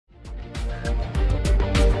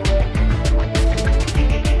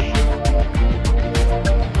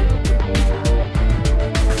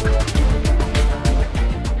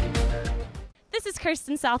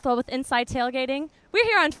Kirsten Southwell with Inside Tailgating. We're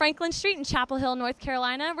here on Franklin Street in Chapel Hill, North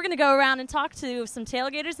Carolina. We're going to go around and talk to some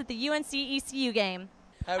tailgaters at the UNC ECU game.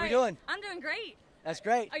 How are we doing? I'm doing great. That's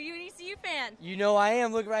great. Are you an ECU fan? You know I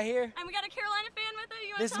am. Look right here. And we got a Carolina fan with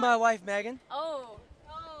us. This is my wife, Megan. Oh,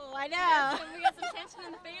 I know. We got some tension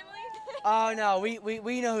in the family. Oh, no.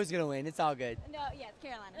 We know who's going to win. It's all good. No, yeah, it's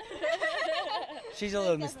Carolina. She's a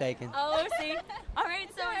little mistaken. Oh, see. All right,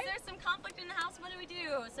 so is there some conflict in the house? What do we do?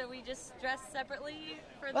 So we just dress separately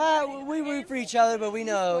for the Well, we root for each other, but we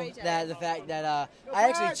know that the fact that I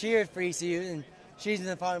actually cheered for ECU, and she's in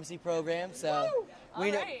the pharmacy program, so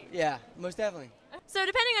we know. Right. Yeah, most definitely. So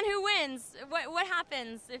depending on who wins, what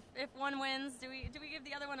happens if one wins? Do we give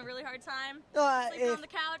the other one a really hard time? Sleeping on the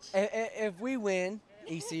couch? If we win,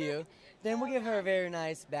 ECU, then we'll give her a very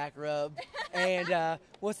nice back rub, and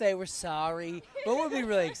we'll say we're sorry, but we'll be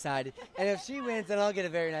really excited. And if she wins, then I'll get a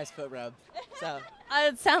very nice foot rub. So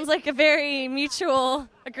It sounds like a very mutual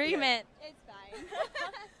agreement. It's fine.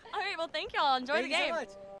 All right, well, thank y'all. Enjoy the game. Thank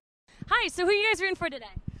you so much. Hi, so who are you guys rooting for today?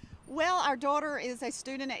 Well, our daughter is a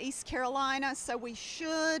student at East Carolina, so we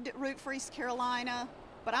should root for East Carolina.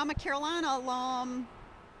 But I'm a Carolina alum.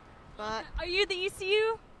 But Are you the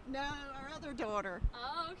ECU? no, our other daughter.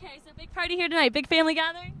 Oh, okay. So big party here tonight. Big family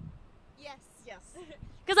gathering? Yes.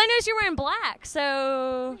 Because I noticed you're wearing black,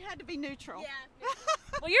 so... We had to be neutral.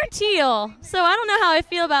 Well, you're teal, so I don't know how I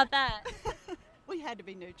feel about that. We had to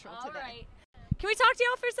be neutral All today. right. Can we talk to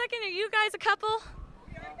y'all for a second? Are you guys a couple?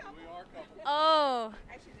 We are a couple. Oh.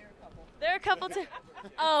 Actually, they're a couple. They're a couple too.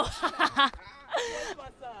 Oh. That's my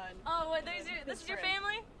son. Oh, what, this is your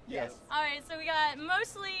family? Yes. All right, so we got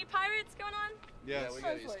mostly Pirates going on? Yes. Yeah, we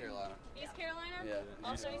got East Carolina. East Carolina? Yeah.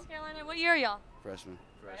 Also East Carolina? What year are y'all? Freshman.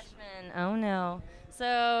 Freshmen. Oh, no.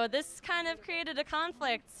 So this kind of created a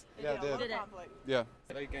conflict. Yeah, it did. Did it? Yeah.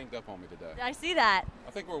 They ganged up on me today. I see that.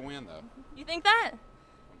 I think we'll win, though. You think that?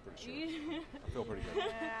 I'm pretty sure. I feel pretty good.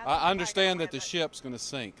 I understand that the ship's going to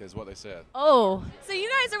sink, is what they said. Oh. So you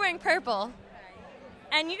guys are wearing purple.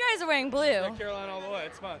 And you guys are wearing blue. Carolina all the way.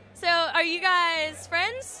 It's fine. So are you guys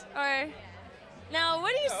friends? Or now,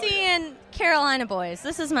 what do you see in Carolina boys?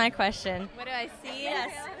 This is my question. What do I see?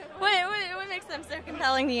 Yes. What makes them so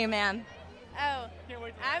compelling to you, ma'am? Oh,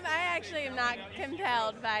 I actually am not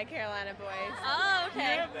compelled by Carolina boys. Oh,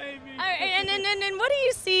 okay. All right, and what do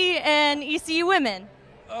you see in ECU women?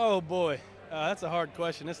 Oh boy, that's a hard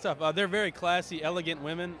question. It's tough. They're very classy, elegant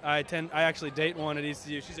women. I actually date one at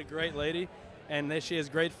ECU. She's a great lady, and she has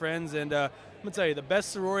great friends. And I'm gonna tell you, the best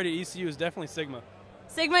sorority at ECU is definitely Sigma.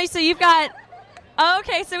 Sigma. So you've got. Oh,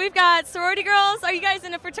 okay, so we've got sorority girls. Are you guys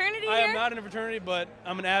in a fraternity I here? am not in a fraternity, but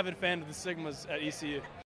I'm an avid fan of the Sigmas at ECU.